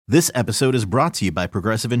This episode is brought to you by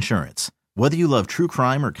Progressive Insurance. Whether you love true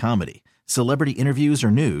crime or comedy, celebrity interviews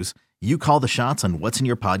or news, you call the shots on what's in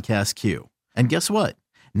your podcast queue. And guess what?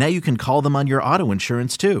 Now you can call them on your auto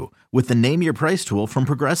insurance too with the Name Your Price tool from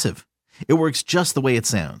Progressive. It works just the way it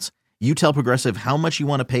sounds. You tell Progressive how much you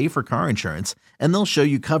want to pay for car insurance, and they'll show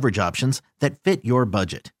you coverage options that fit your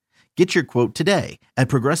budget. Get your quote today at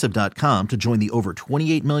Progressive.com to join the over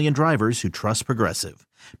 28 million drivers who trust Progressive.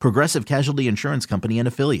 Progressive Casualty Insurance Company and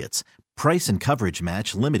Affiliates. Price and coverage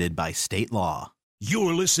match limited by state law.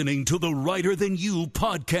 You're listening to the Writer Than You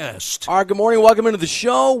podcast. All right, good morning. Welcome into the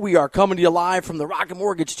show. We are coming to you live from the Rocket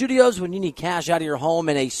Mortgage Studios. When you need cash out of your home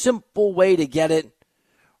and a simple way to get it,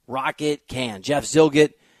 Rocket can. Jeff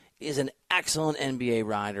Zillgitt is an excellent NBA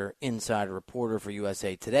writer, insider reporter for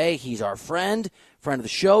USA Today. He's our friend of the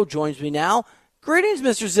show, joins me now. Greetings,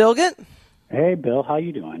 Mr. Zillgitt. Hey, Bill. How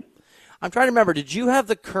you doing? I'm trying to remember, did you have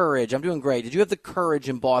the courage, I'm doing great, did you have the courage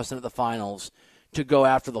in Boston at the finals to go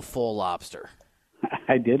after the full lobster?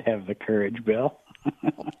 I did have the courage, Bill.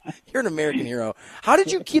 You're an American hero. How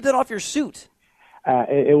did you keep that off your suit?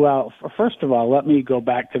 Well, first of all, let me go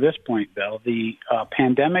back to this point, Bill. The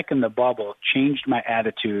pandemic and the bubble changed my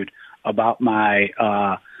attitude about my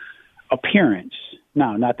appearance.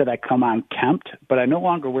 Now, not that I come on kempt, but I no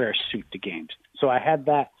longer wear a suit to games. So I had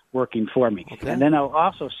that working for me. Okay. And then I'll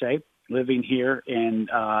also say, living here in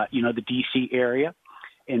the D.C. area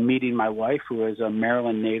and meeting my wife, who is a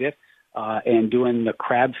Maryland native, and doing the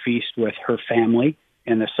crab feast with her family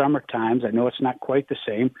in the summer times. I know it's not quite the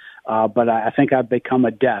same, but I think I've become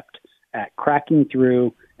adept at cracking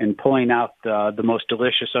through and pulling out the most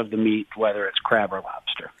delicious of the meat, whether it's crab or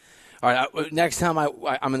lobster. All right, next time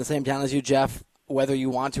I'm in the same town as you, Jeff, whether you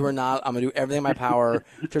want to or not, I'm going to do everything in my power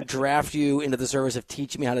to draft you into the service of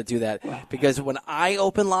teaching me how to do that. Because when I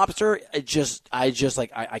open lobster, I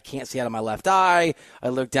can't see out of my left eye. I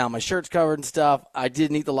look down, my shirt's covered and stuff. I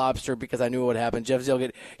didn't eat the lobster because I knew what would happen. Jeff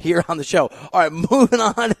Zillgitt here on the show. All right, moving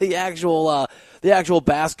on to the actual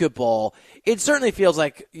basketball. It certainly feels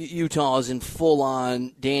like Utah is in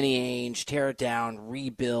full-on Danny Ainge, tear it down,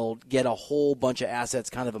 rebuild, get a whole bunch of assets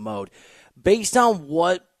kind of a mode. Based on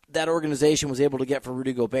what that organization was able to get for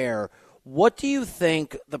Rudy Gobert, what do you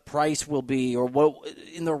think the price will be, or what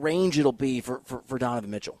in the range it'll be for Donovan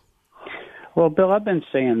Mitchell? Well, Bill, I've been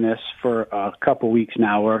saying this for a couple weeks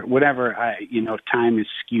now, or whatever. Time is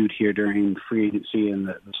skewed here during free agency and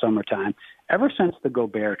the summertime. Ever since the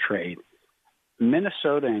Gobert trade,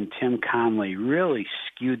 Minnesota and Tim Connelly really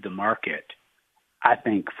skewed the market, I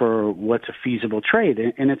think, for what's a feasible trade.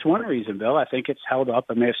 And it's one reason, Bill, I think it's held up.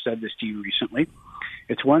 I may have said this to you recently.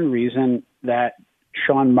 It's one reason that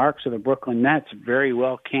Sean Marks of the Brooklyn Nets very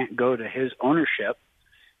well can't go to his ownership,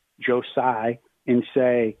 Joe Tsai, and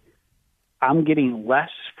say, I'm getting less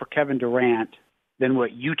for Kevin Durant than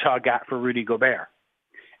what Utah got for Rudy Gobert.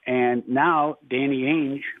 And now Danny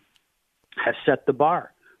Ainge has set the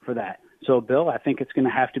bar for that. So, Bill, I think it's going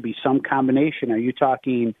to have to be some combination. Are you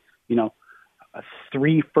talking,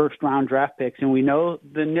 3 first-round draft picks? And we know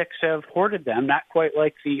the Knicks have hoarded them, not quite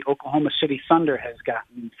like the Oklahoma City Thunder has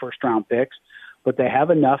gotten first-round picks, but they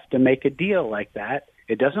have enough to make a deal like that.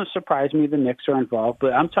 It doesn't surprise me the Knicks are involved,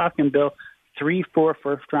 but I'm talking, Bill, 3-4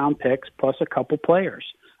 first-round picks plus a couple players.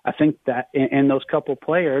 I think that in those couple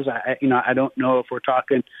players, I don't know if we're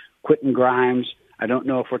talking Quentin Grimes. I don't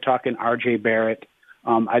know if we're talking R.J. Barrett.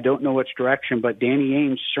 I don't know which direction, but Danny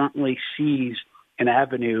Ainge certainly sees an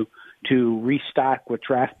avenue to restock with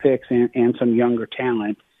draft picks and some younger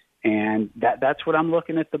talent. And that's what I'm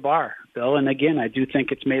looking at the bar, Bill. And again, I do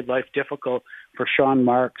think it's made life difficult for Sean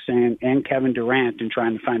Marks and Kevin Durant in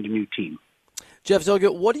trying to find a new team. Jeff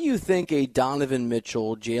Zillgitt, what do you think a Donovan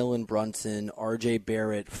Mitchell, Jalen Brunson, R.J.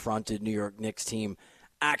 Barrett fronted New York Knicks team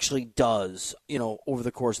actually does, over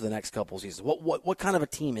the course of the next couple of seasons? What kind of a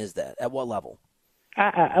team is that? At what level?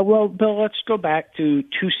 Well, Bill, let's go back to 2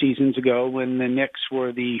 seasons ago when the Knicks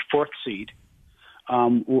were the 4th seed,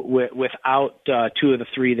 without 2 of the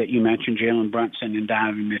 3 that you mentioned, Jalen Brunson and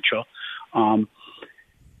Donovan Mitchell.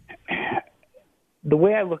 The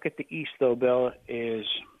way I look at the East, though, Bill, is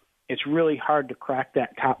it's really hard to crack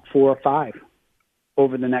that top 4 or 5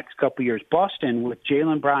 over the next couple of years. Boston, with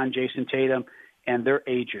Jaylen Brown, Jason Tatum, and their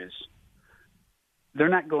ages, they're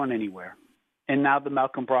not going anywhere. And now the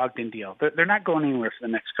Malcolm Brogdon deal. They're not going anywhere for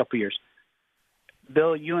the next couple of years.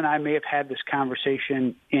 Bill, you and I may have had this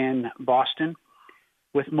conversation in Boston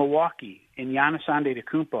with Milwaukee and Giannis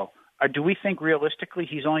Antetokounmpo. Do we think realistically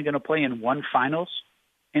he's only going to play in 1 finals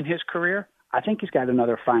in his career? I think he's got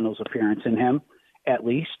another finals appearance in him, at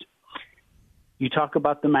least. You talk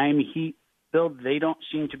about the Miami Heat Bill, they don't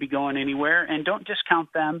seem to be going anywhere, and don't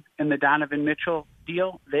discount them in the Donovan Mitchell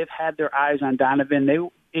deal. They've had their eyes on Donovan.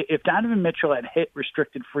 If Donovan Mitchell had hit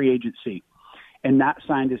restricted free agency and not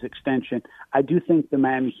signed his extension, I do think the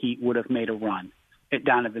Miami Heat would have made a run at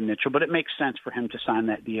Donovan Mitchell, but it makes sense for him to sign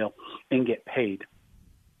that deal and get paid.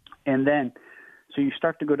 And then, so you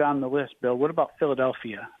start to go down the list, Bill. What about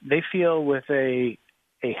Philadelphia? They feel with a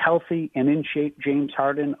healthy and in shape James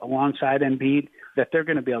Harden alongside Embiid that they're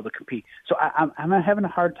going to be able to compete. So I'm having a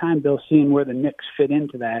hard time, Bill, seeing where the Knicks fit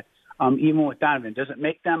into that, even with Donovan. Does it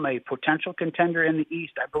make them a potential contender in the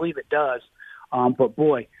East? I believe it does. But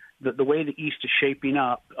boy, the way the East is shaping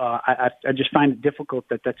up, I just find it difficult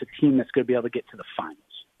that that's a team that's going to be able to get to the finals.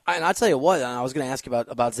 And I'll tell you what, I was going to ask you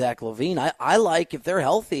about Zach LaVine. I like, if they're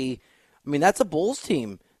healthy, I mean, that's a Bulls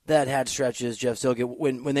team that had stretches, Jeff Zillke,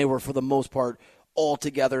 when they were, for the most part, all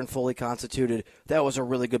together and fully constituted. That was a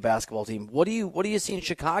really good basketball team. What do you see in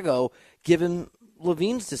Chicago given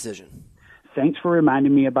LaVine's decision? Thanks for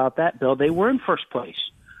reminding me about that, Bill. They were in first place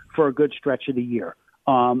for a good stretch of the year,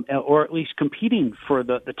 or at least competing for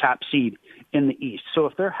the top seed in the East. So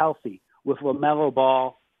if they're healthy with LaMelo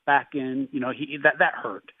Ball back in, that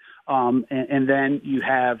hurt. And then you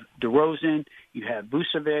have DeRozan, you have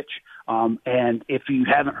Vucevic, and if you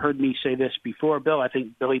haven't heard me say this before, Bill, I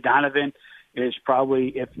think Billy Donovan is probably,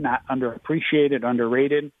 if not underappreciated,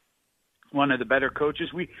 underrated, one of the better coaches.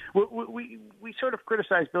 We sort of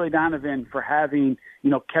criticize Billy Donovan for having,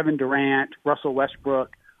 Kevin Durant, Russell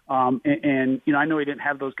Westbrook, and I know he didn't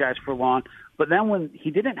have those guys for long, but then when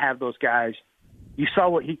he didn't have those guys, you saw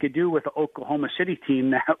what he could do with the Oklahoma City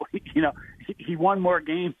team. That he won more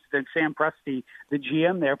games than Sam Presti, the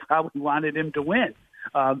GM there, probably wanted him to win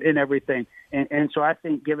in everything. And so I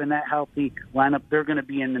think given that healthy lineup, they're going to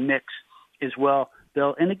be in the mix as well,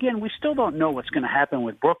 Bill. And again, we still don't know what's going to happen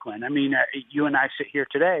with Brooklyn. I mean, you and I sit here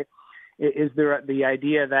today. Is there the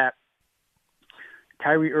idea that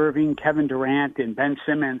Kyrie Irving, Kevin Durant, and Ben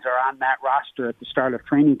Simmons are on that roster at the start of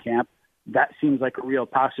training camp? That seems like a real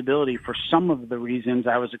possibility for some of the reasons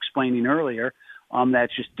I was explaining earlier.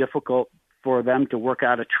 That's just difficult for them to work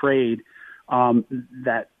out a trade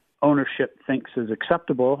that ownership thinks is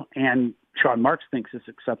acceptable and Sean Marks thinks is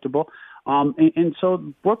acceptable. And so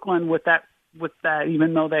Brooklyn, with that,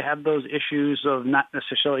 even though they have those issues of not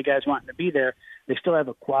necessarily guys wanting to be there, they still have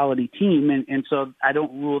a quality team. And so I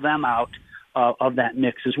don't rule them out of that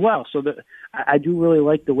mix as well. So I do really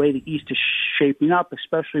like the way the East is shaping up,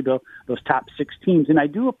 especially those top six teams. And I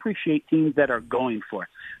do appreciate teams that are going for it.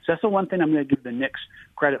 So that's the one thing I'm going to give the Knicks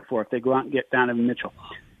credit for, if they go out and get Donovan Mitchell.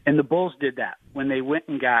 And the Bulls did that when they went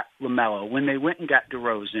and got LaMelo, when they went and got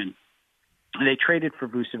DeRozan, and they traded for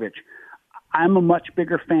Vucevic. I'm a much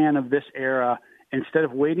bigger fan of this era. Instead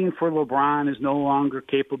of waiting for LeBron is no longer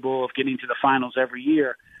capable of getting to the finals every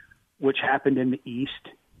year, which happened in the East,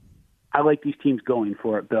 I like these teams going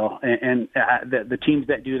for it, Bill. And the teams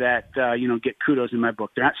that do that, get kudos in my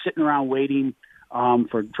book. They're not sitting around waiting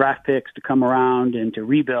for draft picks to come around and to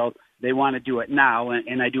rebuild. They want to do it now,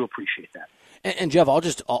 and I do appreciate that. And Jeff,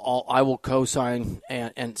 I will co-sign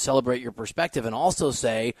and celebrate your perspective, and also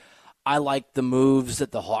say I like the moves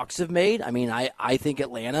that the Hawks have made. I mean, I think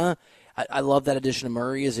Atlanta, I love that addition of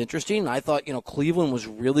Murray is interesting. I thought, Cleveland was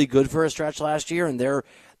really good for a stretch last year, and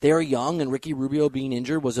they're young, and Ricky Rubio being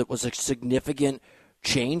injured was a significant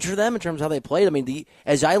change for them in terms of how they played. I mean,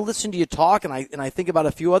 as I listen to you talk, and I think about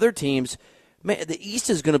a few other teams, man, the East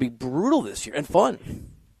is going to be brutal this year and fun.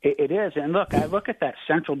 It is. And look, I look at that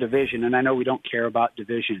Central Division, and I know we don't care about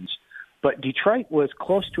divisions, but Detroit was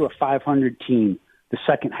close to a 500 team the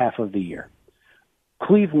second half of the year.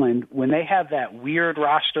 Cleveland, when they have that weird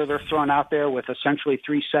roster they're throwing out there with essentially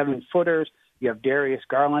 3 7-footers, you have Darius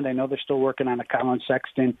Garland. I know they're still working on a Colin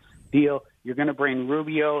Sexton deal. You're going to bring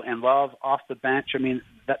Rubio and Love off the bench. I mean,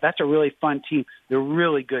 that's a really fun team. They're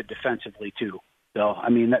really good defensively too, Bill. I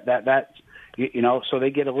mean, that's so they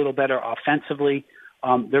get a little better offensively.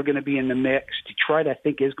 They're going to be in the mix. Detroit, I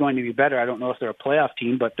think, is going to be better. I don't know if they're a playoff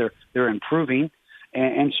team, but they're improving.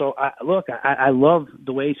 And so, I love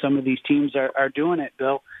the way some of these teams are doing it,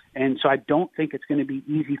 Bill. And so I don't think it's going to be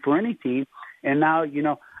easy for any team. And now,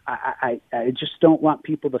 I just don't want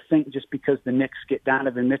people to think just because the Knicks get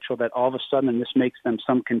Donovan Mitchell that all of a sudden this makes them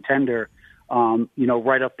some contender,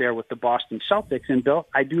 right up there with the Boston Celtics. And, Bill,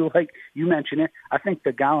 I do like you mentioned it. I think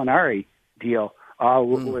the Gallinari deal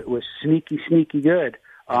was sneaky good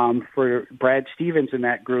for Brad Stevens in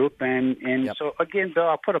that group. And yep. So, again, Bill,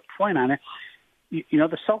 I'll put a point on it.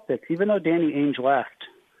 The Celtics, even though Danny Ainge left,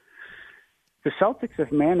 the Celtics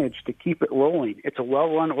have managed to keep it rolling. It's a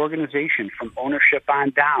well-run organization from ownership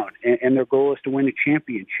on down, and their goal is to win a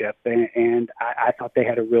championship. And I thought they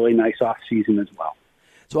had a really nice offseason as well.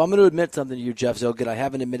 So I'm going to admit something to you, Jeff Zillgitt. I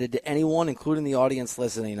haven't admitted to anyone, including the audience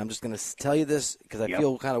listening. I'm just going to tell you this because I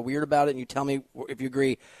feel kind of weird about it, and you tell me if you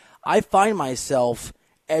agree. I find myself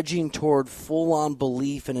edging toward full-on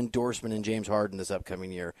belief and endorsement in James Harden this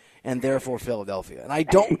upcoming year, and therefore Philadelphia. And I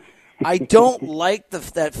don't like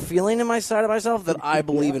that feeling in my side of myself that I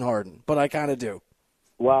believe in Harden, but I kind of do.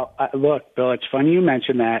 Well, look, Bill, it's funny you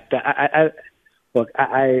mentioned that.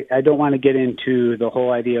 I don't want to get into the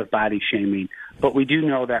whole idea of body shaming, but we do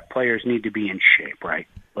know that players need to be in shape, right?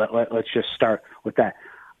 Let's just start with that.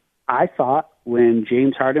 I thought when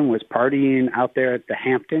James Harden was partying out there at the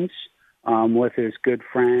Hamptons with his good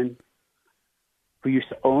friend who used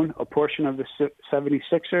to own a portion of the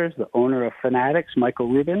 76ers, the owner of Fanatics, Michael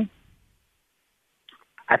Rubin,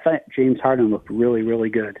 I thought James Harden looked really, really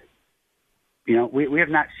good. You know, we have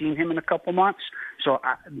not seen him in a couple months. So,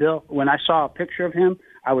 Bill, when I saw a picture of him,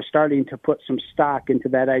 I was starting to put some stock into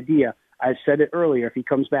that idea. I said it earlier, if he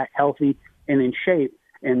comes back healthy and in shape,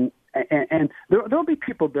 and there'll be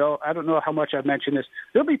people, Bill, I don't know how much I've mentioned this,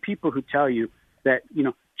 there'll be people who tell you that, you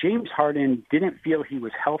know, James Harden didn't feel he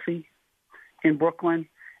was healthy in Brooklyn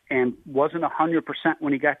and wasn't 100%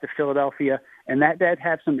 when he got to Philadelphia, and that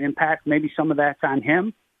had some impact. Maybe some of that's on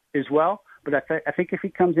him as well. But I think if he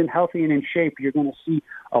comes in healthy and in shape, you're going to see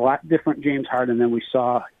a lot different James Harden than we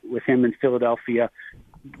saw with him in Philadelphia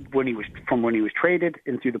when he was traded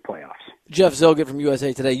and through the playoffs. Jeff Zillgitt from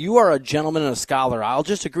USA Today. You are a gentleman and a scholar. I'll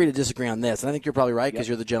just agree to disagree on this, and I think you're probably right because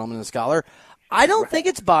you're the gentleman and scholar. I don't think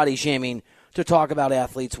it's body shaming to talk about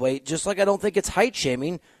athletes' weight, just like I don't think it's height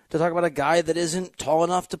shaming to talk about a guy that isn't tall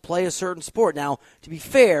enough to play a certain sport. Now, to be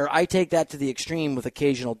fair, I take that to the extreme with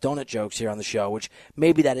occasional donut jokes here on the show, which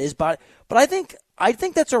maybe that is body. But I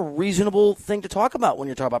think that's a reasonable thing to talk about when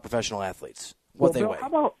you're talking about professional athletes. Bill,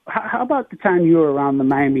 how about the time you were around the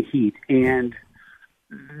Miami Heat, and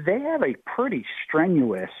they have a pretty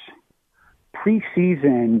strenuous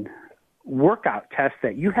preseason workout test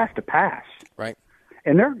that you have to pass. Right.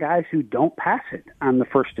 And there are guys who don't pass it on the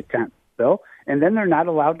first attempt, Bill, and then they're not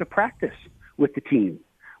allowed to practice with the team.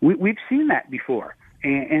 We've seen that before.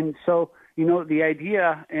 And so, you know, the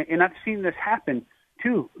idea, and I've seen this happen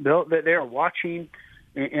too, Bill, that they're watching,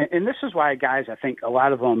 and this is why guys, I think a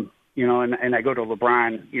lot of them, you know, and I go to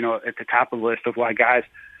LeBron, you know, at the top of the list of why guys,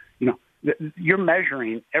 you know, you're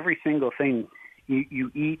measuring every single thing you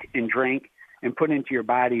eat and drink and put into your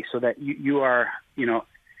body so that you are, you know,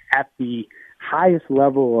 at the highest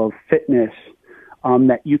level of fitness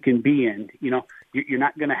that you can be in. You know, you're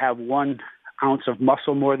not going to have 1 ounce of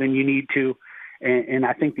muscle more than you need to. And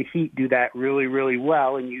I think the Heat do that really, really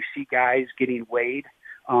well. And you see guys getting weighed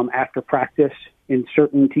after practice in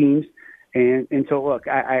certain teams. And so, look,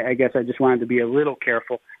 I guess I just wanted to be a little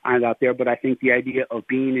careful on it out there. But I think the idea of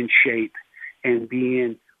being in shape and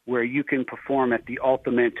being where you can perform at the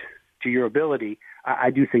ultimate to your ability, I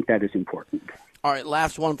do think that is important. All right,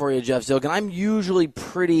 last one for you, Jeff Zillgitt. I'm usually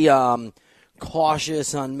pretty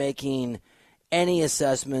cautious on making any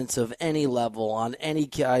assessments of any level on any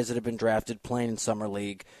guys that have been drafted playing in Summer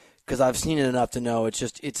League because I've seen it enough to know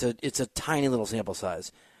it's a tiny little sample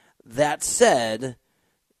size. That said,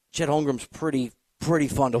 Chet Holmgren's pretty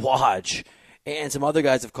fun to watch, and some other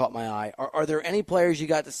guys have caught my eye. Are there any players you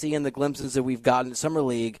got to see in the glimpses that we've gotten in Summer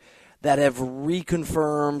League that have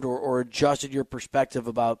reconfirmed or adjusted your perspective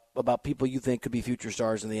about people you think could be future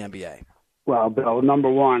stars in the NBA? Well, Bill, number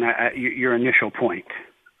one, your initial point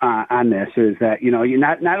on this is that, you know, you're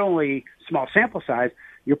not only small sample size,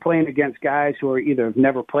 you're playing against guys who are either have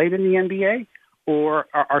never played in the NBA or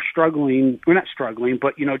are struggling, well, not struggling,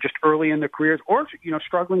 but, you know, just early in their careers or, you know,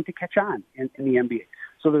 struggling to catch on in the NBA.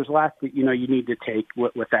 So there's lots that, you know, you need to take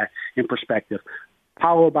with that in perspective.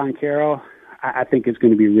 Paolo Banchero, I think is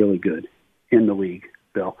going to be really good in the league,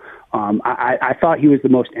 Bill. I thought he was the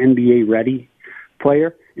most NBA-ready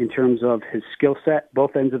player in terms of his skill set,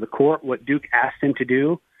 both ends of the court, what Duke asked him to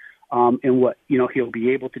do, and what, you know, he'll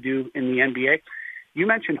be able to do in the NBA. You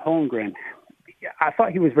mentioned Holmgren. I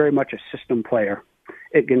thought he was very much a system player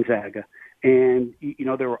at Gonzaga. And, you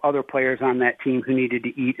know, there were other players on that team who needed to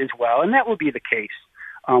eat as well, and that will be the case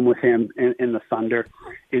with him in the Thunder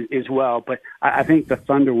as well. But I think the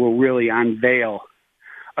Thunder will really unveil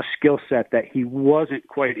a skill set that he wasn't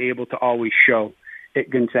quite able to always show at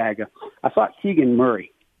Gonzaga. I thought Keegan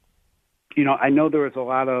Murray, you know, I know there was a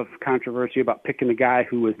lot of controversy about picking a guy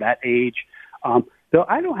who was that age. Though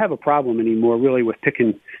I don't have a problem anymore really with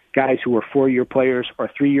picking guys who are 4-year players or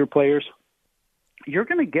 3-year players. You're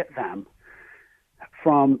going to get them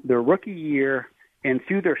from their rookie year and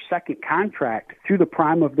through their second contract through the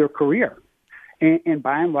prime of their career. And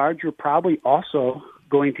by and large, you're probably also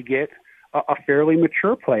going to get a fairly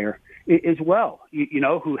mature player as well,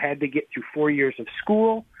 who had to get through 4 years of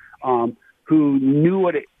school, who knew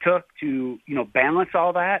what it took to, balance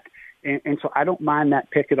all that. And so I don't mind that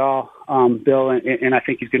pick at all, Bill, and I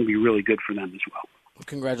think he's going to be really good for them as well.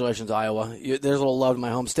 Congratulations, Iowa. There's a little love in my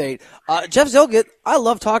home state. Jeff Zillgitt, I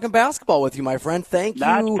love talking basketball with you, my friend. Thank you.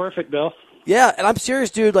 That's perfect, Bill. Yeah, and I'm serious,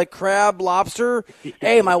 dude. Like crab, lobster.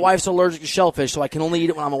 A, my wife's allergic to shellfish, so I can only eat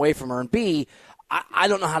it when I'm away from her. And B, I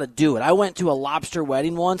don't know how to do it. I went to a lobster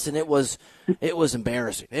wedding once, and it was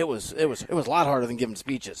embarrassing. It was a lot harder than giving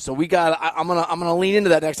speeches. So I'm gonna lean into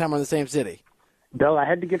that next time we're in the same city. Bill, I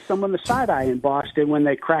had to give someone the side eye in Boston when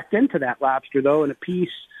they cracked into that lobster, though, and a piece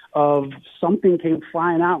of something came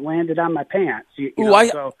flying out and landed on my pants.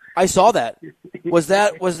 I saw that. Did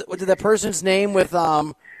that person's name with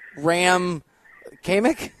Ram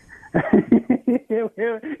Kamek?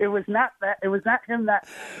 It was not that. It was not him. That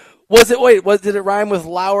was it. Wait, did it rhyme with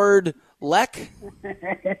Loward Leck?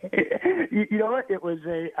 You know what? It was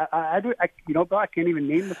Bill, I can't even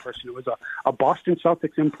name the person. It was a Boston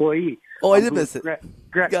Celtics employee. Oh, I did miss it.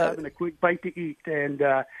 Having a quick bite to eat, and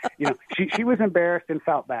she was embarrassed and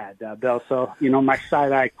felt bad, Bill. So my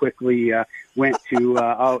side eye quickly went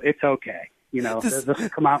to it's okay. This will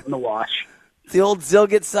come out in the wash. The old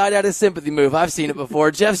Zillgitt side out of sympathy move. I've seen it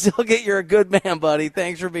before. Jeff Zillgitt, you're a good man, buddy.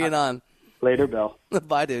 Thanks for being on. Later, Bill.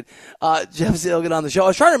 Bye, dude. Jeff Zillgitt on the show. I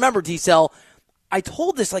was trying to remember, D-Cell. I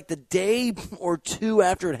told this like the day or two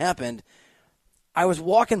after it happened. I was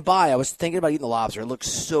walking by. I was thinking about eating the lobster. It looked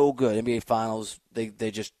so good. NBA Finals, the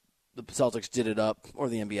Celtics did it up, or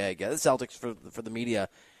the NBA, I guess. The Celtics for the media.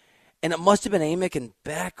 And it must have been Amick and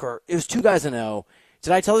Beck, or it was two guys I know.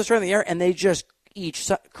 Did I tell this right in the air? And they just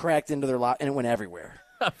each cracked into their lot, and it went everywhere.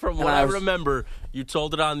 From what I remember, you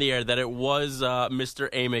told it on the air that it was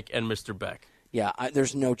Mr. Amick and Mr. Beck. Yeah,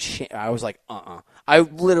 there's no chance. I was like, I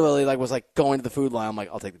literally was going to the food line. I'm like,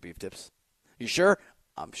 I'll take the beef tips. You sure?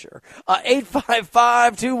 I'm sure.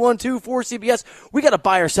 855-212-4CBS. We got a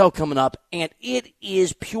buy or sell coming up, and it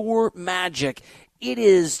is pure magic. It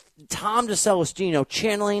is Tom DeCelestino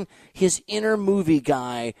channeling his inner movie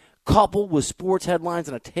guy, coupled with sports headlines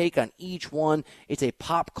and a take on each one. It's a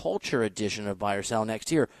pop culture edition of Buy or Sell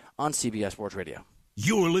next year on CBS Sports Radio.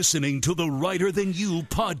 You're listening to the Writer Than You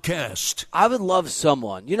podcast. I would love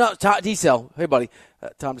someone. D-Cell, hey, buddy.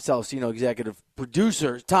 Tom DeCelestino, executive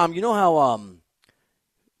producer. Tom, you know how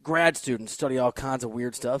grad students study all kinds of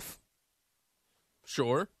weird stuff?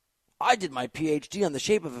 Sure. I did my PhD on the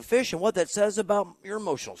shape of a fish and what that says about your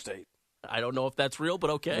emotional state. I don't know if that's real,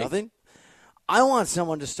 but okay. Nothing? I want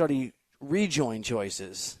someone to study rejoin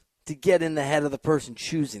choices to get in the head of the person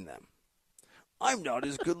choosing them. I'm not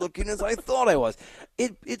as good looking as I thought I was.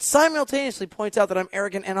 It simultaneously points out that I'm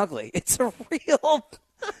arrogant and ugly. It's a real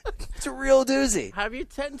doozy. Have you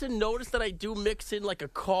tend to notice that I do mix in like a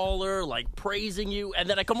caller, like praising you, and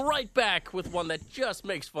then I come right back with one that just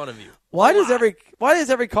makes fun of you? Why does every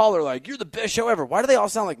caller you're the best show ever? Why do they all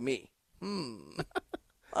sound like me?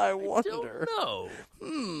 I wonder. I don't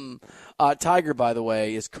know. Tiger, by the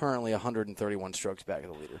way, is currently 131 strokes back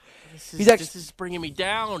of the leader. This is bringing me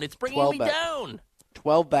down. It's bringing me down.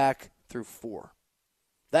 12 back through 4.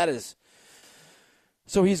 That is.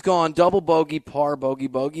 So he's gone double bogey, par, bogey,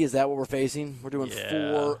 bogey. Is that what we're facing? We're doing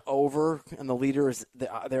 4 over, and the leader is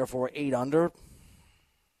therefore 8 under.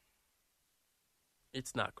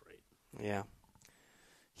 It's not great. Yeah.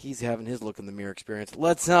 He's having his look in the mirror experience.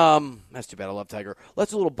 That's too bad. I love Tiger.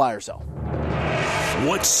 Let's do a little buy or sell.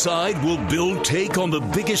 What side will Bill take on the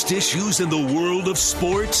biggest issues in the world of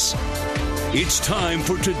sports? It's time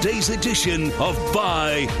for today's edition of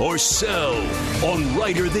Buy or Sell on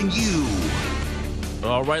Writer Than You.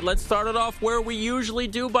 All right, let's start it off where we usually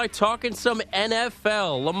do by talking some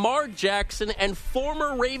NFL. Lamar Jackson and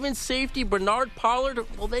former Ravens safety Bernard Pollard,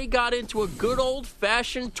 they got into a good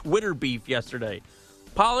old-fashioned Twitter beef yesterday.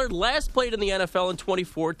 Pollard last played in the NFL in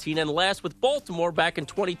 2014 and last with Baltimore back in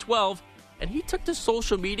 2012, and he took to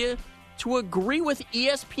social media to agree with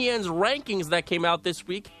ESPN's rankings that came out this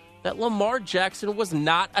week that Lamar Jackson was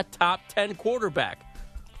not a top 10 quarterback.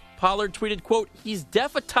 Pollard tweeted, quote, "He's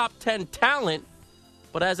def a top 10 talent,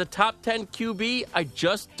 but as a top 10 QB, I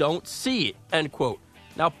just don't see it," end quote.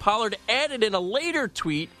 Now, Pollard added in a later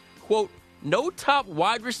tweet, quote, "No top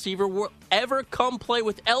wide receiver will ever come play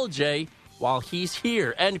with LJ while he's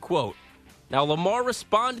here," end quote. Now, Lamar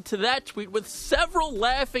responded to that tweet with several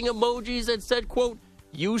laughing emojis and said, quote,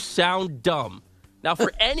 "You sound dumb." Now,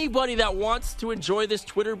 for anybody that wants to enjoy this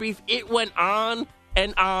Twitter beef, it went on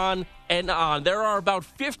and on and on. There are about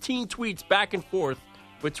 15 tweets back and forth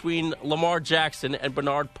between Lamar Jackson and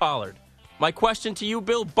Bernard Pollard. My question to you,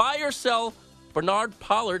 Bill, buy or sell, Bernard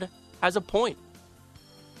Pollard has a point.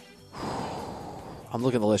 I'm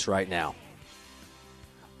looking at the list right now.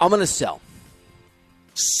 I'm going to sell.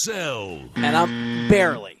 Sell. And I'm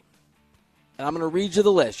barely. And I'm going to read you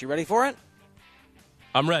the list. You ready for it?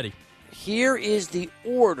 I'm ready. Here is the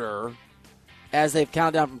order as they've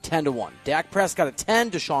counted down from 10 to 1. Dak Prescott at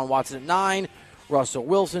 10, Deshaun Watson at 9, Russell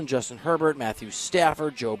Wilson, Justin Herbert, Matthew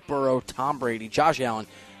Stafford, Joe Burrow, Tom Brady, Josh Allen,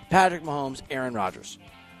 Patrick Mahomes, Aaron Rodgers.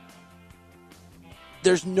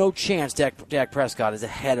 There's no chance Dak Prescott is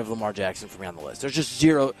ahead of Lamar Jackson for me on the list. There's just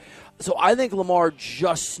zero. So I think Lamar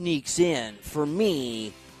just sneaks in, for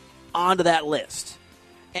me, onto that list.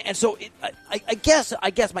 And so I guess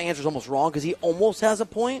my answer is almost wrong because he almost has a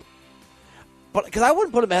point. But because I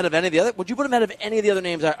wouldn't put him ahead of any of the other. Would you put him ahead of any of the other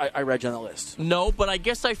names I read you on the list? No, but I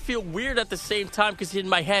guess I feel weird at the same time because in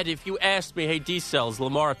my head, if you asked me, hey, D-Cell, is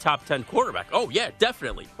Lamar a top 10 quarterback? Oh, yeah,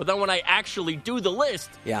 definitely. But then when I actually do the list,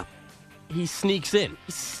 yeah, he sneaks in.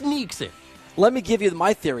 He sneaks in. Let me give you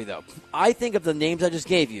my theory, though. I think of the names I just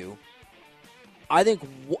gave you, I think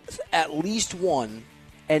at least one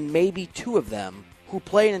and maybe two of them who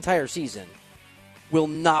play an entire season will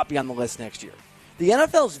not be on the list next year. The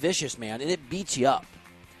NFL's vicious, man, and it beats you up.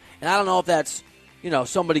 And I don't know if that's,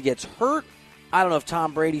 somebody gets hurt. I don't know if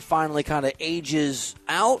Tom Brady finally kind of ages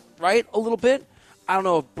out, right, a little bit. I don't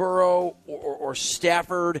know if Burrow or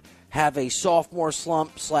Stafford have a sophomore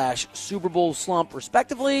slump / Super Bowl slump,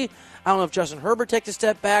 respectively. I don't know if Justin Herbert takes a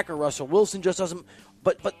step back or Russell Wilson just doesn't.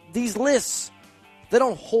 But these lists, they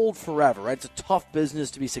don't hold forever, right? It's a tough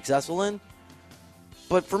business to be successful in.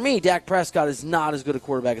 But for me, Dak Prescott is not as good a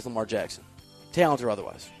quarterback as Lamar Jackson, talent or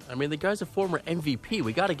otherwise. I mean, the guy's a former MVP.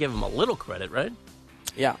 We got to give him a little credit, right?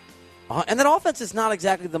 Yeah. And that offense is not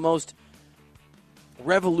exactly the most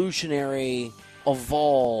revolutionary,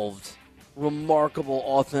 evolved,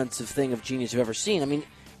 remarkable offensive thing of genius you've ever seen. I mean,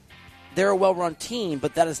 they're a well-run team,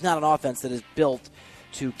 but that is not an offense that is built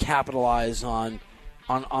to capitalize on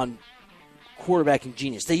quarterbacking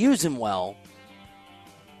genius. They use him well,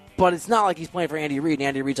 but it's not like he's playing for Andy Reid, and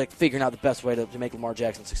Andy Reid's like figuring out the best way to make Lamar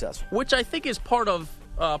Jackson successful. Which I think is part of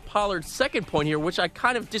Pollard's second point here, which I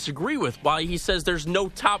kind of disagree with, why he says there's no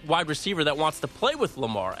top wide receiver that wants to play with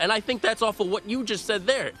Lamar. And I think that's off of what you just said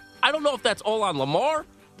there. I don't know if that's all on Lamar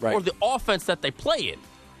or the offense that they play in.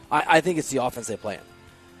 I think it's the offense they play in.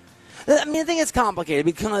 I mean, I think it's complicated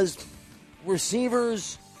because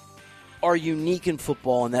receivers are unique in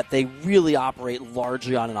football in that they really operate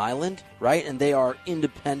largely on an island, right? And they are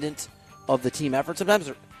independent of the team effort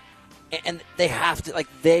sometimes. And they have to,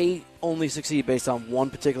 they only succeed based on one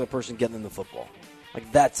particular person getting them the football.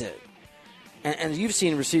 That's it. And you've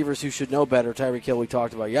seen receivers who should know better, Tyreek Hill we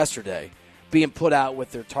talked about yesterday, being put out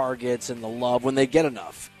with their targets and the love when they get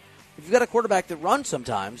enough. If you've got a quarterback that runs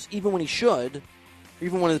sometimes, even when he should, or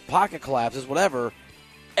even when his pocket collapses, whatever,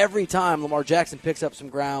 every time Lamar Jackson picks up some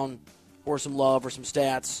ground or some love or some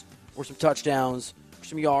stats or some touchdowns or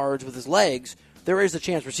some yards with his legs, there is a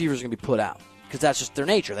chance receivers are going to be put out because that's just their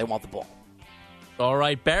nature. They want the ball. All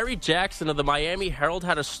right, Barry Jackson of the Miami Herald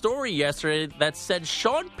had a story yesterday that said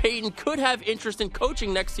Sean Payton could have interest in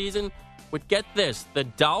coaching next season with, get this, the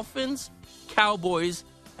Dolphins, Cowboys,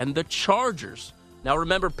 and the Chargers. Now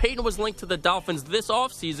remember, Payton was linked to the Dolphins this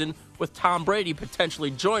offseason with Tom Brady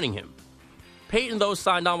potentially joining him. Payton, though,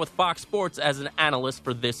 signed on with Fox Sports as an analyst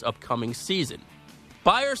for this upcoming season.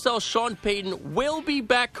 Buy or sell, Sean Payton will be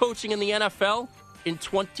back coaching in the NFL in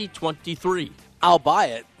 2023. I'll buy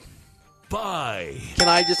it. Buy. Can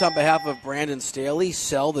I just, on behalf of Brandon Staley,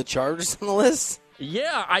 sell the Chargers on the list?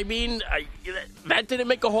 Yeah, I mean, that didn't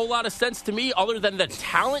make a whole lot of sense to me other than the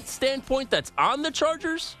talent standpoint that's on the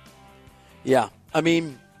Chargers. Yeah, I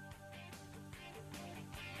mean,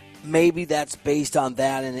 maybe that's based on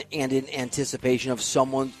that and in anticipation of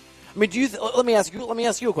someone. I mean, let me ask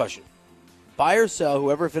you a question. Buy or sell,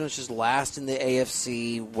 whoever finishes last in the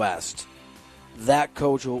AFC West, that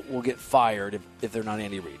coach will get fired if they're not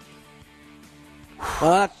Andy Reid.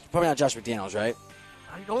 Well, probably not Josh McDaniels, right?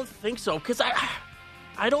 I don't think so, because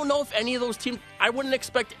I don't know if any of those teams, I wouldn't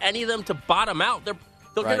expect any of them to bottom out. They're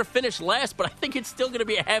going to finish last, but I think it's still going to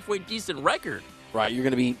be a halfway decent record. Right, you're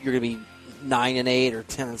going to be 9-8 or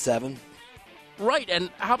 10-7. Right,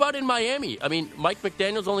 and how about in Miami? I mean, Mike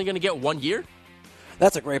McDaniel's only going to get 1 year?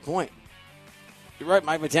 That's a great point. You're right,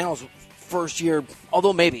 Mike McDaniel's first year,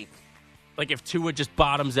 although maybe. Like if Tua just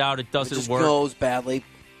bottoms out, it doesn't work. It goes badly.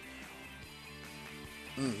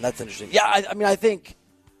 That's interesting. Yeah, I mean, I think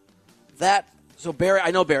that. So Barry,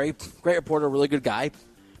 I know Barry, great reporter, really good guy.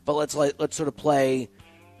 But let's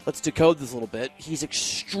decode this a little bit. He's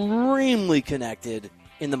extremely connected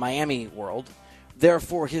in the Miami world.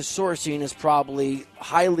 Therefore, his sourcing is probably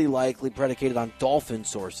highly likely predicated on Dolphin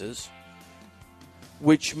sources,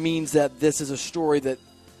 which means that this is a story that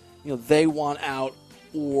they want out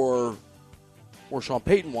or Sean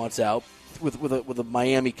Payton wants out with a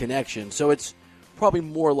Miami connection. So it's probably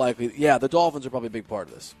more likely, the Dolphins are probably a big part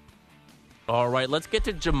of this. All right, let's get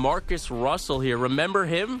to Jamarcus Russell here. Remember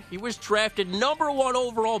him? He was drafted number 1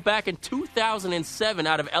 overall back in 2007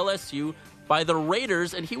 out of LSU by the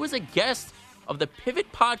Raiders, and he was a guest of the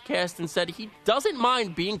Pivot podcast and said he doesn't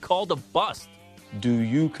mind being called a bust. Do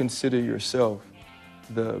you consider yourself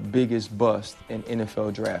the biggest bust in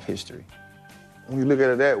NFL draft history? When you look at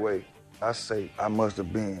it that way, I say I must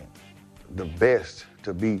have been the best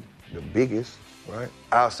to be the biggest, right?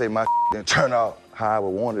 I'll say my didn't turn out how I would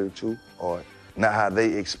wanted it to, or not how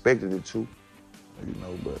they expected it to,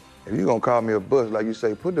 but if you're going to call me a bust, like you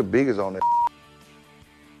say, put the biggest on that.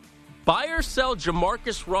 Buy or sell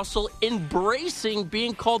Jamarcus Russell embracing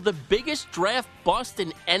being called the biggest draft bust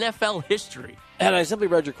in NFL history. Had I simply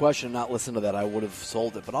read your question and not listened to that, I would have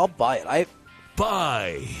sold it, but I'll buy it.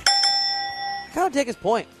 Buy. I kind of take his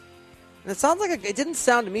point. And it sounds like it didn't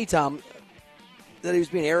sound to me, Tom, that he was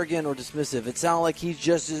being arrogant or dismissive. It sounded like he's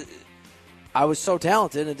just, I was so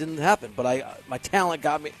talented and it didn't happen, but my talent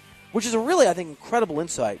got me, which is a really, I think, incredible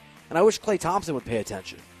insight. And I wish Klay Thompson would pay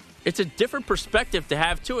attention. It's a different perspective to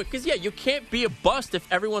have to it because, you can't be a bust if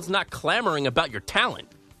everyone's not clamoring about your talent.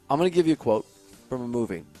 I'm going to give you a quote from a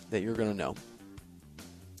movie that you're going to know.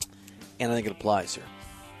 And I think it applies here.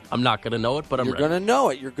 I'm not going to know it, but You're going to know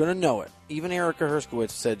it. You're going to know it. Even Erica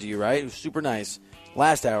Herskowitz said to you, right? It was super nice.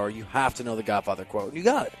 Last hour, you have to know the Godfather quote. And you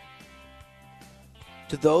got it.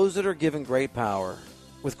 To those that are given great power,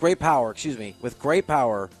 with great power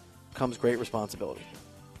comes great responsibility.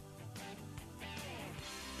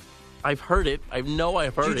 I've heard it. I know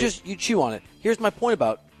I've heard it. You chew on it. Here's my point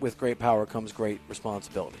about with great power comes great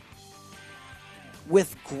responsibility.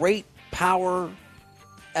 With great power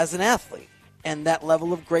as an athlete and that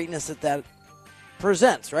level of greatness that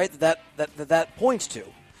presents, right? That points to,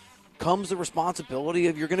 comes the responsibility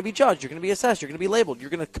of you're going to be judged, you're going to be assessed, you're going to be labeled, you're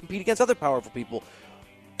going to compete against other powerful people,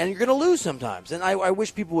 and you're going to lose sometimes. And I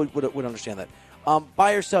wish people would understand that.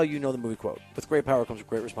 Buy or sell, the movie quote. With great power comes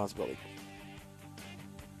great responsibility.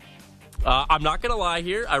 I'm not going to lie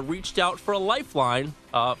here. I reached out for a lifeline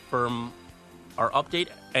from our update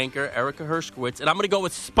anchor, Erica Herskowitz, and I'm going to go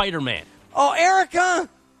with Spider-Man. Oh, Erica!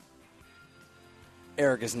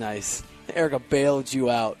 Erica's nice. Erica bailed you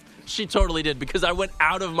out. She totally did because I went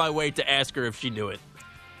out of my way to ask her if she knew it.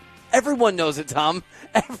 Everyone knows it, Tom.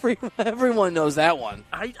 Everyone knows that one.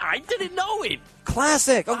 I didn't know it.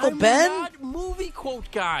 Classic. Uncle Ben? I'm not a movie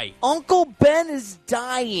quote guy. Uncle Ben is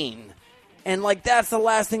dying. And, that's the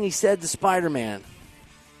last thing he said to Spider-Man.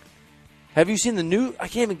 Have you seen the new... I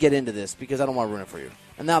can't even get into this because I don't want to ruin it for you.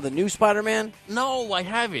 And now the new Spider-Man? No, I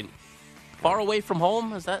haven't. Far Away From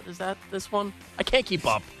Home? Is that this one? I can't keep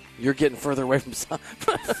up. You're getting further away from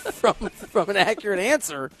from an accurate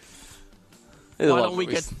answer. Why don't we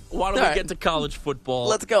get to college football?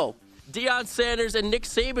 Let's go. Deion Sanders and Nick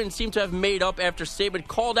Saban seem to have made up after Saban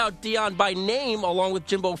called out Deion by name along with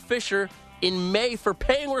Jimbo Fisher in May for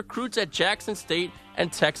paying recruits at Jackson State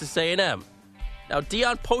and Texas A&M. Now,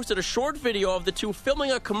 Deion posted a short video of the two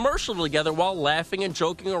filming a commercial together while laughing and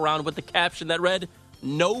joking around with the caption that read,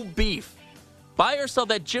 "No beef." Buy or sell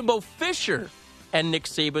that Jimbo Fisher and Nick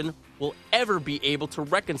Saban will ever be able to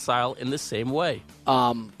reconcile in the same way.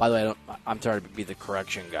 By the way, I'm sorry to be the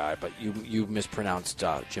correction guy, but you mispronounced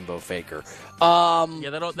Jimbo Faker.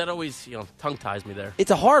 That always tongue ties me there.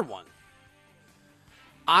 It's a hard one.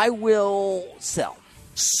 I will sell.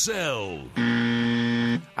 Sell.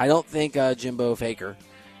 I don't think Jimbo Faker,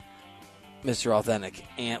 Mr. Authentic,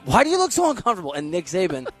 and why do you look so uncomfortable? And Nick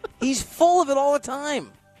Saban, he's full of it all the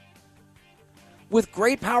time. With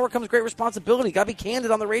great power comes great responsibility. Got to be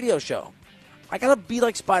candid on the radio show. I got to be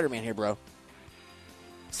like Spider-Man here, bro.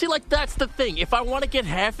 See, that's the thing. If I want to get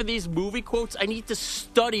half of these movie quotes, I need to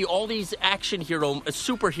study all these action hero,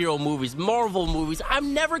 superhero movies, Marvel movies.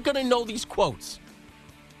 I'm never going to know these quotes.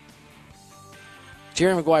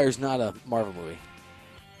 Jerry Maguire's not a Marvel movie.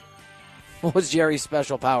 What was Jerry's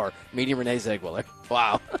special power? Meeting Renee Zellweger.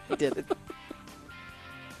 Wow. He did it.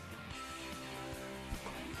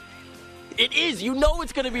 It is. You know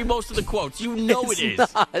it's going to be most of the quotes. You know it is.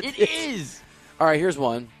 It is. All right, here's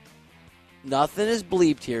one. Nothing is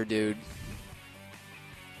bleeped here, dude.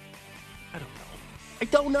 I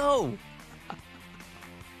don't know. Are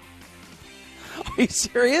you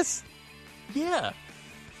serious? Yeah.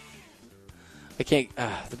 I can't.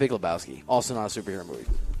 The Big Lebowski, also not a superhero movie.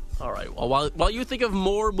 All right. Well, while you think of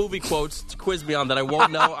more movie quotes to quiz me on that I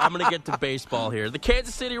won't know, I'm going to get to baseball here. The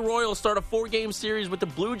Kansas City Royals start a 4-game series with the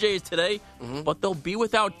Blue Jays today, but they'll be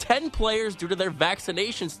without 10 players due to their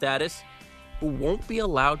vaccination status who won't be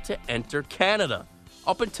allowed to enter Canada.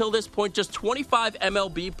 Up until this point, just 25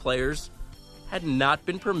 MLB players had not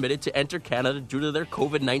been permitted to enter Canada due to their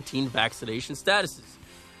COVID-19 vaccination statuses.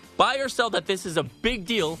 Buy or sell that this is a big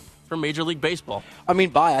deal for Major League Baseball? I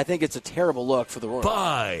mean, buy. I think it's a terrible look for the Royals.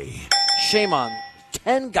 Buy. Shame on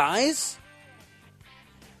 10 guys.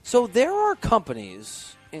 So there are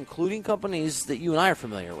companies, including companies that you and I are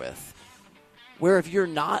familiar with, where if you're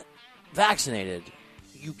not vaccinated,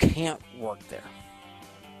 you can't work there.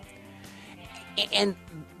 And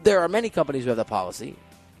there are many companies who have that policy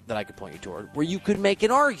that I could point you toward, where you could make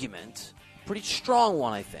an argument, pretty strong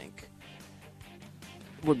one, I think.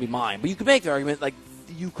 It wouldn't be mine, but you could make the argument, like,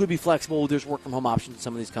 you could be flexible. There's work from home options in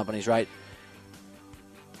some of these companies, right?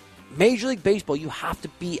 Major League Baseball, you have to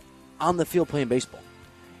be on the field playing baseball.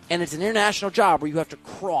 And it's an international job where you have to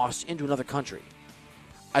cross into another country.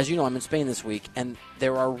 As you know, I'm in Spain this week, and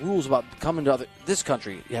there are rules about coming to this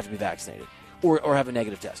country. You have to be vaccinated or have a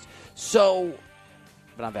negative test. So,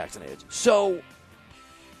 but I'm vaccinated. So,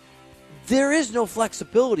 there is no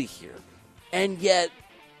flexibility here. And yet,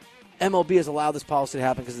 MLB has allowed this policy to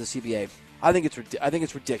happen because of the CBA. I think it's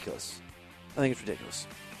ridiculous. I think it's ridiculous.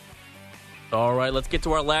 All right, let's get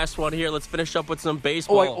to our last one here. Let's finish up with some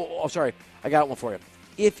baseball. Oh, sorry. I got one for you.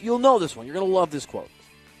 If you'll know this one, you're going to love this quote.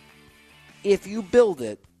 If you build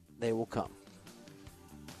it, they will come.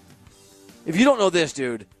 If you don't know this,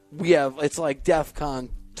 dude, it's like DEFCON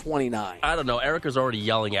 29. I don't know. Erica's already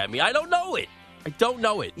yelling at me. I don't know it. I don't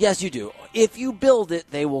know it. Yes, you do. If you build it,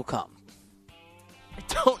 they will come. I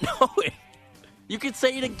don't know it. You can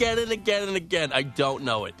say it again and again and again. I don't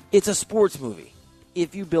know it. It's a sports movie.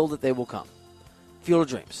 If you build it, they will come. Field of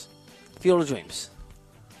Dreams. Field of Dreams.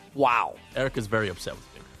 Wow. Erica's very upset with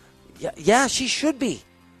me. Yeah, she should be.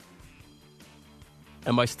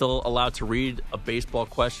 Am I still allowed to read a baseball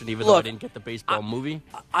question even though I didn't get the baseball movie?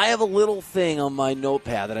 I have a little thing on my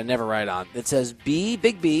notepad that I never write on. It says B,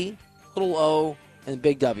 big B, little O, and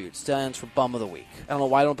big W. It stands for Bum of the Week. I don't know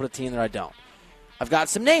why I don't put a T in there. I don't. I've got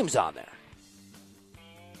some names on there.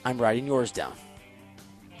 I'm writing yours down.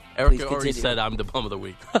 Erica already said I'm the Bum of the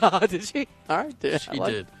Week. Did she? All right. She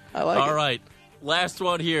did. I like it. All right. Last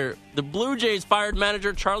one here. The Blue Jays fired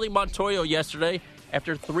manager Charlie Montoyo yesterday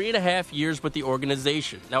after 3.5 years with the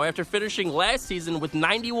organization. Now, after finishing last season with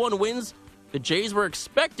 91 wins, the Jays were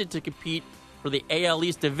expected to compete for the AL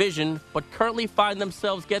East division, but currently find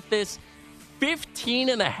themselves, get this,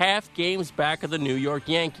 15.5 games back of the New York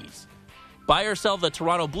Yankees. Buy or sell, the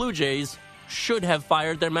Toronto Blue Jays should have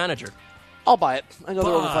fired their manager. I'll buy it. I know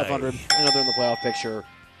they're over 500. I know they're in the playoff picture.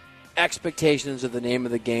 Expectations are the name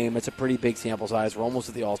of the game. It's a pretty big sample size. We're almost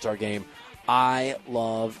at the All-Star game. I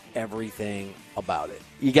love everything about it.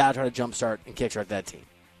 You got to try to jumpstart and kickstart that team.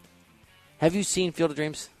 Have you seen Field of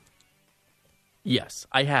Dreams? Yes,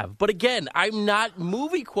 I have. But again, I'm not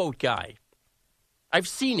movie quote guy. I've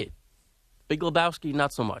seen it. Big Lebowski,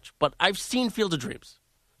 not so much. But I've seen Field of Dreams.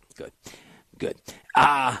 Good.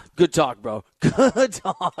 Good talk, bro. Good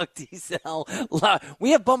talk, D-Cell.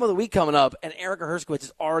 We have Bum of the Week coming up, and Erica Herskowitz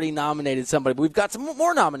has already nominated somebody. But we've got some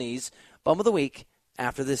more nominees. Bum of the Week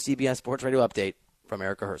after this CBS Sports Radio update from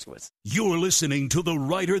Erica Herskowitz. You're listening to the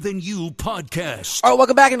Writer Than You podcast. All right,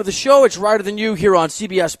 welcome back into the show. It's Writer Than You here on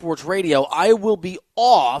CBS Sports Radio. I will be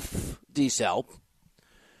off, D-Cell,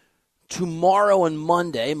 tomorrow and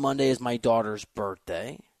Monday. Monday is my daughter's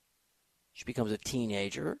birthday. She becomes a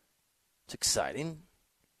teenager. It's exciting.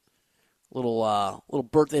 Little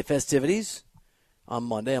birthday festivities on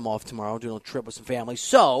Monday. I'm off tomorrow, doing a trip with some family.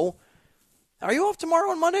 So, are you off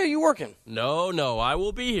tomorrow and Monday, or are you working? No, I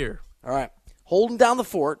will be here. All right. Holding down the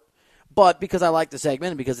fort. But because I like the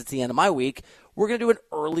segment and because it's the end of my week, we're going to do an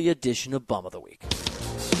early edition of Bum of the Week.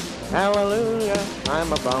 Hallelujah,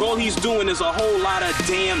 I'm a bum. All he's doing is a whole lot of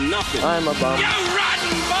damn nothing. I'm a bum. You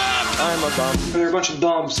rotten bum! I'm a bum. They're a bunch of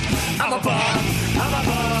bums. I'm a bum. I'm a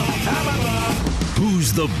bum. I'm a bum.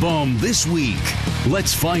 Who's the bum this week?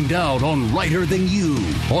 Let's find out on Writer Than You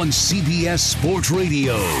on CBS Sports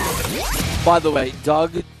Radio. By the way,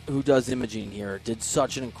 Doug, who does imaging here, did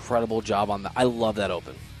such an incredible job on that. I love that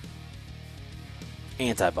open.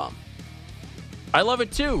 Anti-bum. I love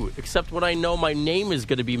it too, except when I know my name is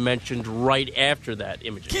going to be mentioned right after that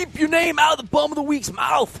image. Keep your name out of the Bum of the Week's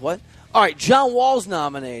mouth. What? All right, John Wall's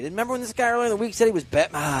nominated. Remember when this guy earlier in the week said he was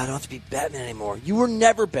Batman? I don't have to be Batman anymore. You were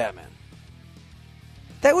never Batman.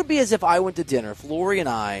 That would be as if I went to dinner, if Lori and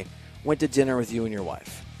I went to dinner with you and your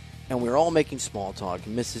wife, and we were all making small talk,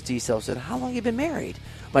 and Mrs. Diesel said, how long have you been married?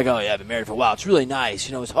 I'm like, oh, yeah, I've been married for a while. It's really nice.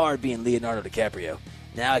 You know, it's hard being Leonardo DiCaprio.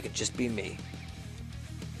 Now I can just be me.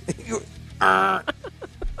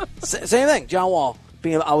 Same thing, John Wall.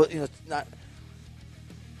 Like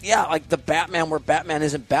the Batman where Batman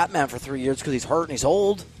isn't Batman for 3 years because he's hurt and he's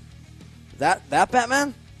old. That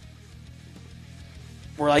Batman?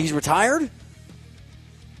 Where like he's retired?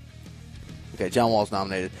 Okay, John Wall's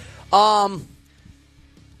nominated.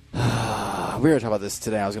 We were going to talk about this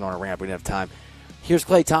today. I was going on a rant. We didn't have time. Here's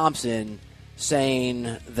Klay Thompson saying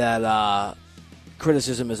that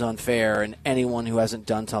criticism is unfair and anyone who hasn't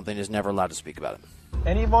done something is never allowed to speak about it.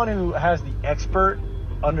 Anyone who has the expert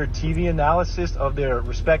under TV analysis of their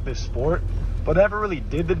respective sport but never really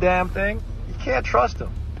did the damn thing, you can't trust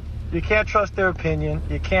them. You can't trust their opinion.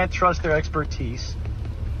 You can't trust their expertise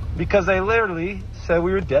because they literally said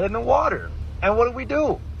we were dead in the water. And what did we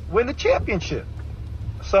do? Win the championship.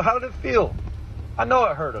 So how did it feel? I know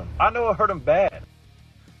it hurt them. I know it hurt them bad.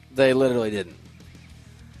 They literally didn't.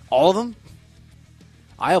 All of them?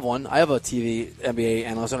 I have one. I have a TV NBA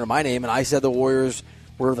analyst under my name, and I said the Warriors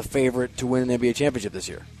were the favorite to win an NBA championship this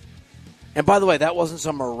year. And by the way, that wasn't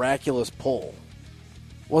some miraculous pull.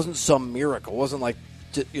 It wasn't some miracle. It wasn't like,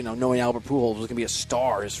 knowing Albert Pujols was going to be a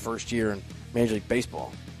star his first year in Major League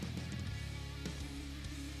Baseball.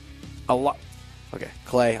 A lot. Okay,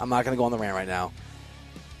 Clay, I'm not going to go on the rant right now.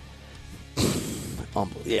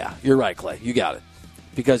 Yeah, you're right, Clay. You got it.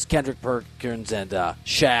 Because Kendrick Perkins and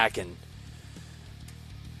Shaq and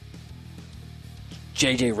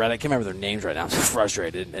J.J. Redick, I can't remember their names right now. I'm so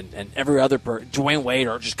frustrated. And every other Dwayne Wade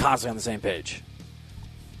are just constantly on the same page.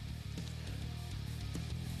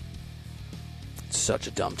 Such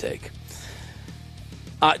a dumb take.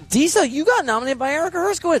 Disa, you got nominated by Erica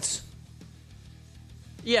Herskowitz.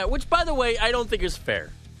 Yeah, which, by the way, I don't think is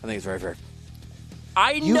fair. I think it's very fair.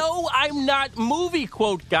 I know I'm not movie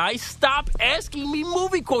quote guy. Stop asking me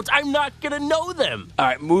movie quotes. I'm not going to know them. All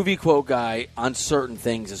right, movie quote guy on certain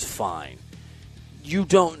things is fine. You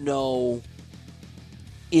don't know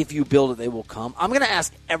if you build it, they will come. I'm going to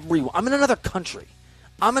ask everyone. I'm in another country.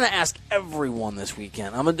 I'm going to ask everyone this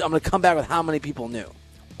weekend. I'm going to come back with how many people knew.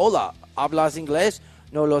 Hola, ¿hablas inglés?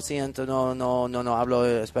 No, lo siento. No,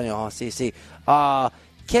 hablo español. Sí.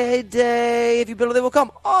 ¿Qué day? If you build it, they will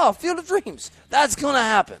come. Oh, Field of Dreams. That's going to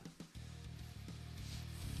happen.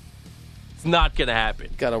 It's not going to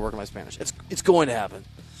happen. Got to work on my Spanish. It's going to happen.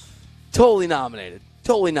 Totally nominated.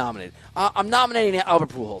 I'm nominating Albert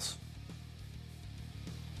Pujols.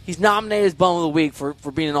 He's nominated as Bum of the Week for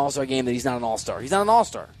being an all-star game that he's not an all-star. He's not an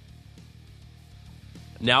all-star.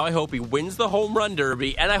 Now I hope he wins the home run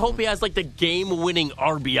derby, and I hope he has like the game-winning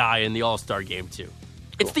RBI in the all-star game too. Cool.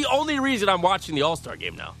 It's the only reason I'm watching the all-star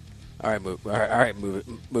game now. All right,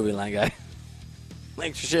 movie line guy.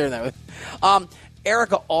 Thanks for sharing that with me.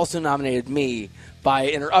 Erica also nominated me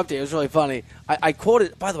in her update. It was really funny. I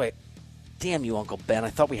quoted, by the way, damn you, Uncle Ben. I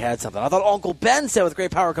thought we had something. I thought Uncle Ben said with great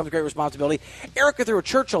power comes great responsibility. Erica threw a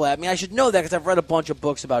Churchill at me. I should know that because I've read a bunch of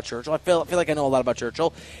books about Churchill. I feel like I know a lot about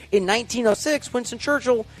Churchill. In 1906, Winston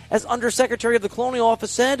Churchill, as Undersecretary of the Colonial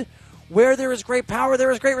Office, said, where there is great power,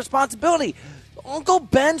 there is great responsibility. Uncle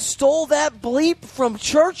Ben stole that bleep from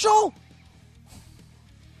Churchill?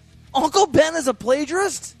 Uncle Ben is a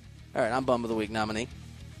plagiarist? All right, I'm Bum of the Week nominee.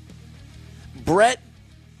 Brett,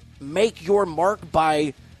 make your mark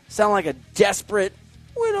by... sound like a desperate,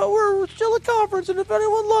 we're still a conference, and if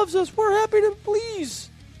anyone loves us, we're happy to please.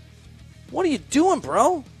 What are you doing,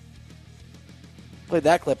 bro? Played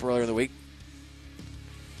that clip earlier in the week.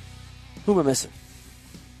 Who am I missing?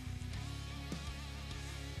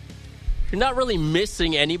 You're not really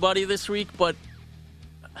missing anybody this week, but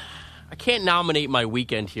I can't nominate my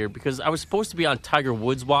weekend here because I was supposed to be on Tiger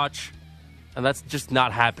Woods watch, and that's just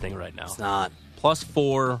not happening right now. It's not.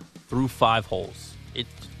 +4 through 5 holes.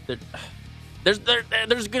 There's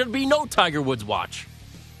going to be no Tiger Woods watch.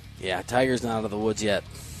 Yeah, Tiger's not out of the woods yet.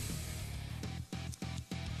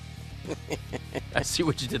 I see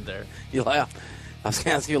what you did there. I was going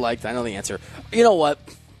to ask you liked. I know the answer. You know what?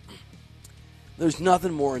 There's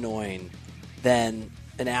nothing more annoying than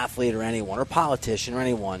an athlete or anyone, or politician or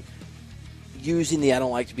anyone, using the I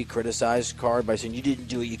don't like to be criticized card by saying you didn't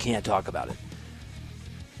do it, you can't talk about it.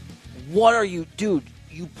 What are you, dude?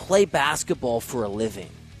 You play basketball for a living.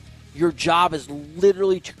 Your job is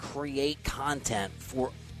literally to create content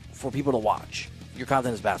for people to watch. Your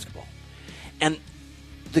content is basketball. And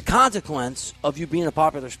the consequence of you being a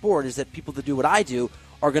popular sport is that people that do what I do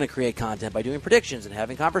are going to create content by doing predictions and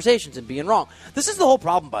having conversations and being wrong. This is the whole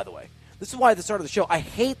problem, by the way. This is why at the start of the show, I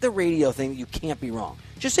hate the radio thing that you can't be wrong.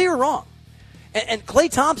 Just say you're wrong. And Klay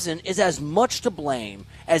Thompson is as much to blame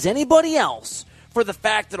as anybody else for the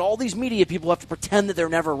fact that all these media people have to pretend that they're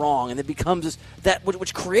never wrong, and it becomes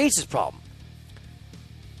which creates this problem.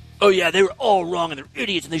 Oh, yeah, they were all wrong, and they're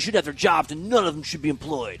idiots, and they should have their jobs, and none of them should be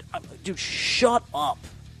employed. Dude, shut up.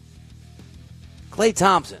 Klay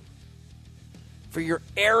Thompson, for your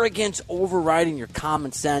arrogance overriding your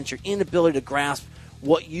common sense, your inability to grasp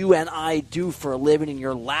what you and I do for a living, and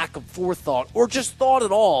your lack of forethought, or just thought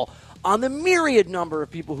at all, on the myriad number of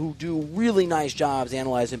people who do really nice jobs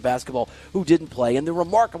analyzing basketball who didn't play, and the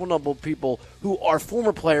remarkable number of people who are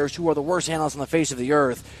former players who are the worst analysts on the face of the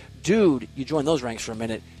earth. Dude, you join those ranks for a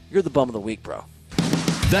minute, you're the bum of the week, bro.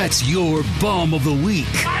 That's your bum of the week.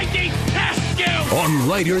 I detest you! On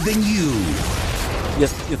Lighter Than You. You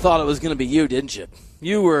thought it was going to be you, didn't you?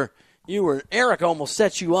 You were. Eric almost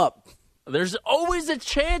set you up. There's always a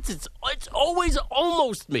chance. It's always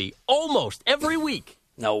almost me. Almost. Every week.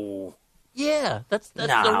 No. Yeah, that's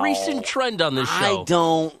the recent trend on this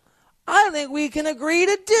show. I think we can agree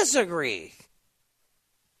to disagree.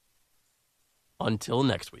 Until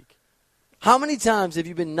next week. How many times have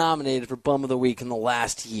you been nominated for Bum of the Week in the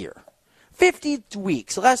last year? 50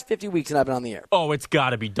 weeks. The last 50 weeks that I've been on the air. Oh, it's got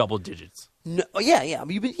to be double digits. No, yeah.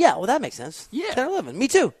 Well, that makes sense. Yeah. 10 or 11. Me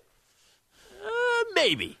too.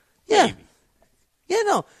 Maybe. Yeah. Maybe. Yeah,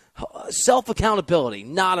 no. Self-accountability,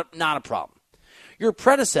 not a problem. Your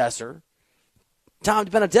predecessor, Tom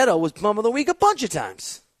Benedetto, was Bum of the Week a bunch of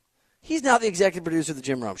times. He's now the executive producer of the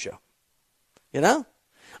Jim Rome Show. You know?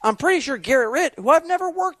 I'm pretty sure Garrett Ritt, who I've never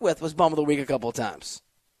worked with, was Bum of the Week a couple of times.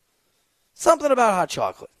 Something about hot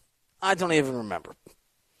chocolate. I don't even remember.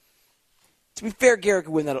 To be fair, Garrett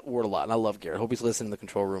could win that award a lot, and I love Garrett. Hope he's listening in the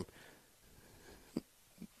control room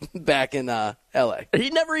back in L.A. He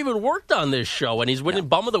never even worked on this show, and he's winning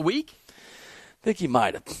Bum of the Week? I think he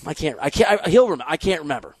might have. I can't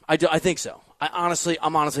remember. I think so.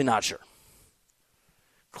 I'm honestly not sure.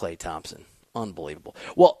 Klay Thompson. Unbelievable.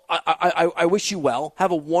 Well, I wish you well.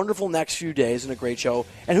 Have a wonderful next few days and a great show.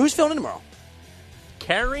 And who's filling in tomorrow?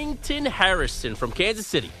 Carrington Harrison from Kansas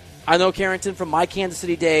City. I know Carrington from my Kansas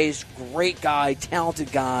City days. Great guy,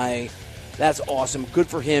 talented guy. That's awesome. Good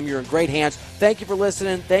for him. You're in great hands. Thank you for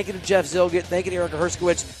listening. Thank you to Jeff Zilgett. Thank you to Erica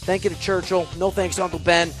Herskowitz. Thank you to Churchill. No thanks to Uncle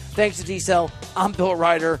Ben. Thanks to D-Cell. I'm Bill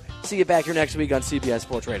Ryder. See you back here next week on CBS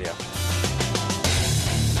Sports Radio.